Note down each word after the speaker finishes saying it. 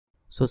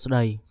សួស្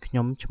តីខ្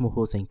ញុំឈ្មោះ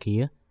ហូសេងគៀ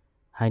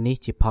ហើយនេះ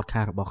ជា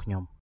podcast របស់ខ្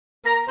ញុំ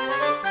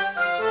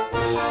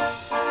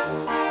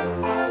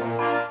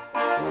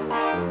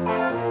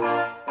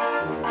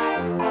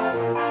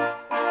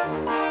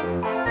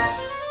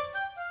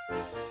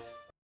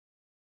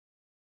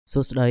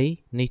សួស្តី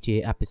នេះជា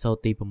អេពីសូត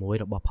ទី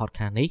6របស់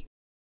podcast នេះ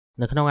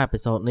នៅក្នុងអេពី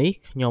សូតនេះ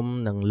ខ្ញុំ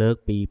នឹងលើក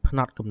ពីផ្ន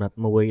ត់គំនិត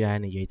មួយដែល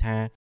និយាយថា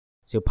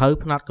សៀវភៅ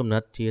ផ្នត់គំនិ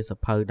តជាសៀវ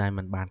ភៅដែល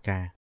មិនបាន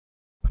ការ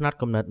ផ្នត់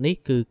គំនិតនេះ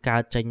គឺកើ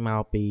តចេញម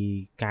កពី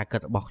ការគិ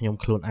តរបស់ខ្ញុំ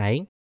ខ្លួនឯង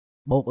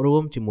បូករួ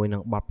មជាមួយនឹ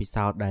ងបទពិ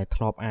សោធន៍ដែល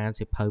ធ្លាប់អាន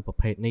សៀវភៅប្រ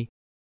ភេទនេះ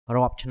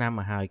រាប់ឆ្នាំ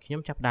មកហើយខ្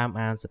ញុំចាប់ផ្ដើម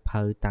អានសៀវ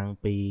ភៅតាំង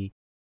ពី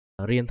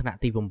រៀនថ្នាក់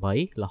ទី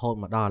8រហូត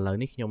មកដល់ឥឡូវ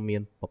នេះខ្ញុំមា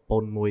នប្រព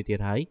ន្ធមួយទៀត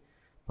ហើយ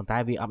ប៉ុន្តែ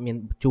វាអត់មាន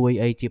ជួយ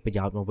អីជាប្រ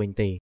យោជន៍មកវិញ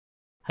ទេ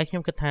ហើយខ្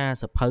ញុំគិតថា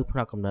សៀវភៅផ្ន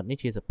ត់គំនិតនេះ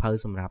ជាសៀវភៅ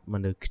សម្រាប់ម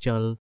នុស្សខ្ជិ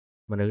ល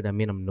មនុស្សដែល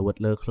មានអំណួត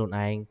លើខ្លួន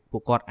ឯងពួ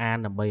កគាត់អាន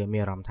ដើម្បីឲ្យមា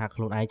នអារម្មណ៍ថាខ្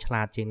លួនឯងឆ្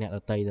លាតជាងអ្នកដ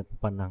ទៃតែ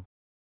ប៉ុណ្ណឹង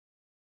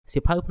សៀ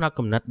វភៅផ្នត់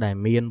គំនិតដែល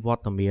មានវ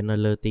ត្តមាននៅ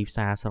លើទីផ្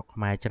សារស្រុកខ្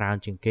មែរច្រើន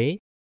ជាងគេ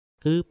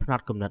គឺផ្ន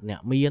ត់គំនិតអ្នក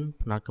មាន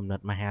ផ្នត់គំនិត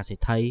មហាសេ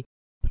ដ្ឋី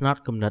ផ្នត់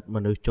គំនិតម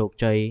នុស្សជោគ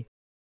ជ័យ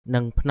និ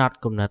ងផ្នត់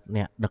គំនិត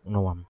អ្នកដឹក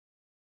នាំ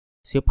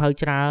សៀវភៅ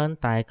ច្រើន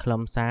តែខ្លឹ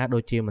មសារដូ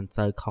ចជាមិន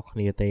សូវខុសគ្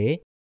នាទេ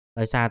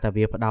ដោយសារតែ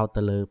វាផ្ដោត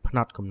ទៅលើផ្ន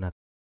ត់គំនិត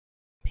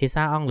ភា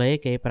សាអង់គ្លេស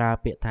គេប្រើ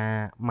ពាក្យថា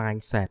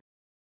mindset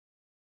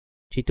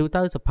ជាទូ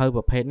ទៅសៀវភៅ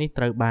ប្រភេទនេះ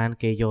ត្រូវបាន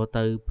គេយក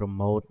ទៅប្រ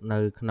ម៉ូទនៅ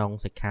ក្នុង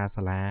សិក្ខា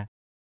សាលា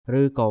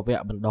ឬក៏វគ្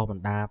គបណ្ដុះប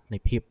ណ្ដាលនៃ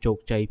ភាពជោគ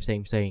ជ័យផ្សេង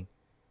ៗ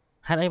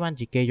ហេតុអីបាន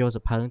ជាគេយក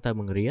សៀវភៅទៅ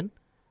បង្រៀន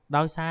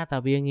ដោយសារតែ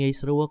វាងាយ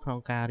ស្រួលក្នុង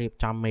ការរៀប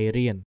ចំមេ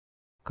រៀន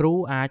គ្រូ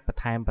អាចបន្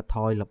ថែមបន្ថ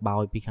យល្បោ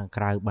យពីខាង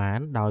ក្រៅបាន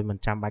ដោយមិន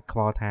ចាំបាច់ខ្វ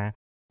ល់ថា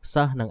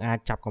សិស្សនឹងអាច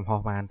ចាប់កំហុស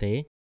បានទេ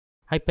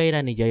ហើយពេល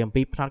ដែលនិយាយអំ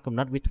ពីផ្នត់គំ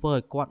និតវាធ្វើឲ្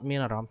យគាត់មាន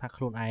អារម្មណ៍ថា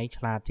ខ្លួនឯង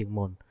ឆ្លាតជាង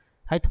មុន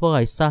ហើយធ្វើ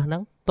ឲ្យសិស្សហ្នឹ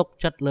ងទុក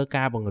ចិត្តលើ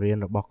ការបង្រៀន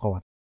របស់គា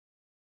ត់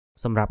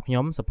សម្រាប់ខ្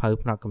ញុំសៀវភៅ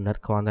ផ្នត់គំនិត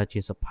គ្រាន់តែជា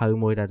សៀវភៅ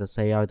មួយដែលសរ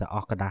សេរឲ្យតែអ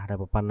ស់กระดาษតែ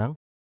ប៉ុណ្ណឹង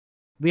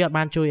វាអត់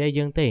បានជួយអី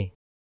យើងទេ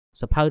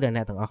សៀវភៅដែល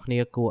អ្នកទាំងអស់គ្នា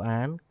គួរ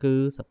អានគឺ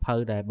សៀវភៅ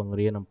ដែលបង្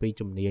រៀនអំពី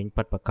ជំនាញ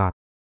ពិតប្រាកដ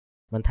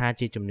មិនថា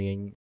ជាជំនាញ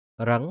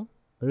រឹង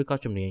ឬក៏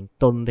ជំនាញ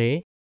ទន់ទេ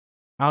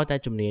ឲ្យតែ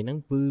ជំនាញហ្នឹង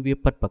វា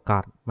ពិតប្រាក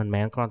ដមិន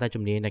មែនគ្រាន់តែ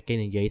ជំនាញដែលគេ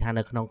និយាយថា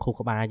នៅក្នុងខួរ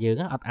ក្បាលយើង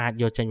អត់អាច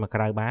យកចេញមក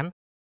ក្រៅបាន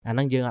អាហ្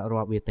នឹងយើងអត់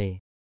រាប់វាទេ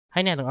ហើ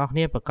យអ្នកទាំងអស់គ្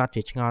នាប្រកាស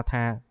ជាឆ្ងល់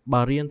ថា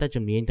បើរៀនតែ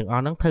ជំនាញទាំងអ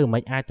ស់ហ្នឹងធ្វើមិ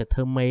នអាចទៅធ្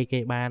វើមេគេ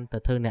បានទៅ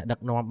ធ្វើអ្នកដឹក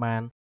នាំបា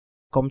ន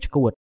កុំ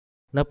ឈួត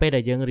នៅពេល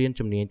ដែលយើងរៀន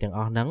ជំនាញទាំងអ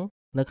ស់ហ្នឹង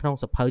នៅក្នុង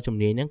សៀវភៅជំ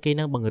នាញហ្នឹងគេ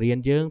នឹងបង្រៀន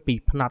យើងពី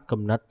ផ្នត់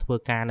គំនិតធ្វើ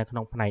ការនៅក្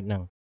នុងផ្នែកហ្នឹ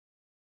ង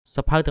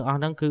សៀវភៅទាំងអស់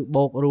ហ្នឹងគឺ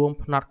បូករួម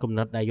ផ្នត់គំ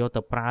និតដែលយក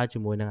ទៅប្រើជា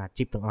មួយនឹងអា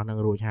ជីពទាំងអស់ហ្នឹង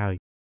រួចហើយ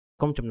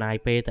កុំចំណាយ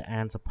ពេលទៅ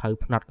អានសៀវភៅ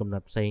ផ្នត់គំនិ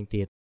តផ្សេង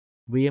ទៀត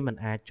វាមិន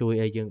អាចជួយ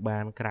ឲ្យយើងបា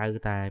នក្រៅ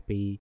តែពី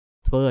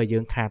ធ្វើឲ្យយើ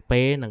ងខាត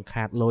ពេលនិង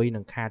ខាតលុយ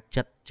និងខាត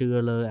ចិត្តជឿ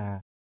លើអា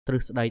ទ្រឹ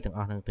ស្ដីទាំងអ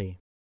ស់ហ្នឹងទេ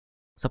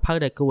សៀវភៅ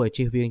ដែលគួរឲ្យ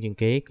ជៀសវាងជាង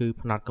គេគឺ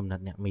ផ្នត់គំនិត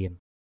អ្នកមាន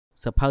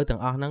សៀវភៅទាំ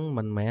ងអស់ហ្នឹង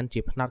មិនមែនជា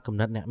ផ្នត់គំ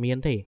និតអ្នកមាន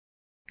ទេ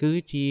គឺ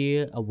ជា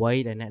អ្វី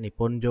ដែលអ្នកនិ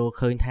ពន្ធយល់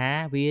ឃើញថា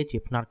វាជា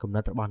ផ្នត់គំនិ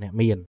តរបស់អ្នក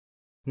មាន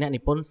អ្នកនិ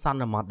ពន្ធស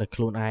ន្មតដោយខ្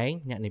លួនឯង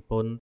អ្នកនិព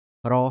ន្ធ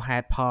រកហេ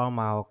តុផល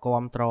មកគ្រ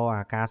ប់គ្រង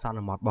អាការស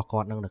ន្មតរបស់គា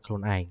ត់នឹងដោយខ្លួ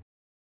នឯង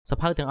សៀវ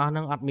ភៅទាំងអស់ហ្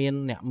នឹងអត់មាន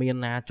អ្នកមាន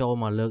ណាចូល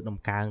មកលើកដំ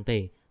កើងទេ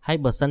ហើយ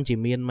បើសិនជា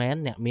មានមែន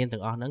អ្នកមានទាំ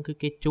ងអស់ហ្នឹងគឺ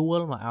គេជួល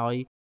មកឲ្យ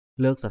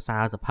លើកសរសើ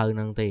រសៀវភៅហ្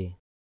នឹងទេ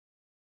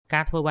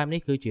ការធ្វើបែប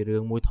នេះគឺជារឿ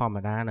ងមួយធម្ម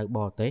តានៅប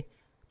រទេស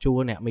ជួល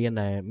អ្នកមាន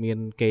ដែលមាន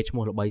គេឈ្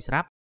មោះល្បីស្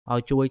រាប់ឲ្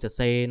យជួយសរ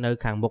សេរនៅ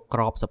ខាងមុខក្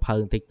របសៀវភៅ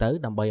បន្តិចទៅ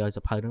ដើម្បីឲ្យ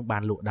សៀវភៅនឹងបា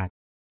នលក់ដាច់អ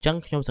ញ្ចឹង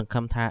ខ្ញុំសង្ឃឹ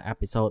មថាអេ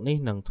ពីសូតនេះ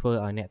នឹងធ្វើ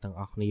ឲ្យអ្នកទាំង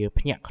អស់គ្នា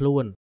ភ្ញាក់ខ្លួ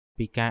ន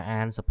ពីការ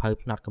អានសៀវភៅ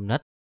ផ្នត់គំនិត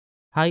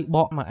ហើយប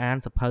កមកអាន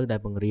សៀវភៅដែល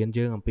បង្រៀន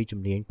យើងអំពីជំ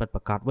នាញពិតប្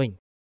រាកដវិញ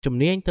ជំ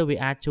នាញទៅវា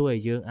អាចជួយឲ្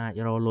យយើងអាច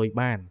រកលុយ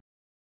បាន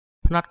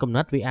ផ្នត់គំ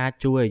និតវាអាច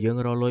ជួយឲ្យយើង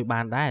រកលុយ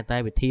បានដែរតែ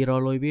វិធីរក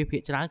លុយវាភា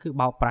គច្រើនគឺ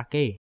បោកប្រាស់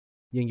គេ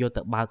យើងយក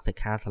ទៅបើកសិក្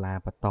ខាសាលា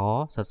បន្ត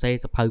សរសេរ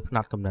សៀវភៅផ្ន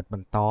ត់គំនិតប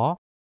ន្ត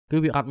គឺ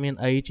វាអត់មាន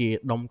អីជា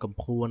ដុំកំ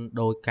ភួន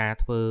ដោយការ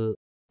ធ្វើ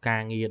កា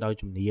រងារដោយ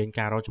ជំនាញ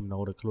ការរកចំណូ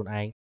លដោយខ្លួន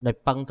ឯងដែល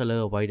ពឹងទៅលើ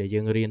អ្វីដែល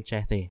យើងរៀន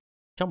ចេះទេ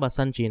ចង់បើ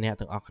សិនជាអ្នក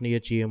ទាំងអស់គ្នា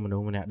ជាមនុ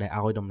ស្សម្នាក់ដែល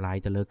ឲ្យតម្លៃ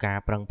ទៅលើការ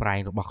ប្រឹងប្រែង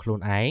របស់ខ្លួន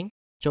ឯង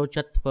ចូល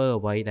ចិត្តធ្វើ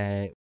អ្វីដែល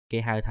គេ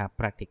ហៅថា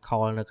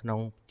practical នៅក្នុង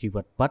ជី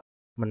វិតពិត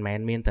មិនមែន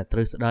មានតែទ្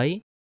រឹស្ដី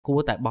គួរ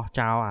តែបោះ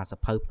ចោលអាសៀវ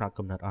ភៅផ្នត់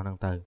គំនិតអស់ហ្នឹង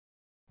ទៅ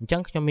អញ្ចឹ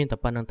ងខ្ញុំមានតែ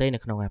ប៉ុណ្្នឹងទេនៅ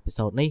ក្នុងអេពី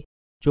សូតនេះ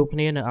ជួបគ្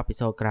នានៅអេពី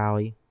សូតក្រោ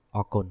យអ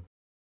រគុណ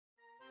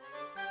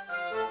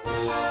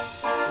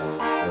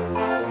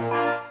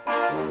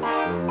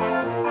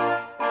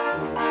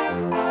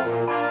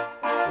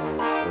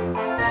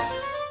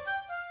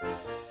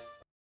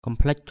កុំ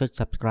ភ្លេចចុច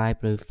Subscribe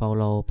ឬ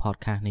Follow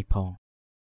podcast នេះផង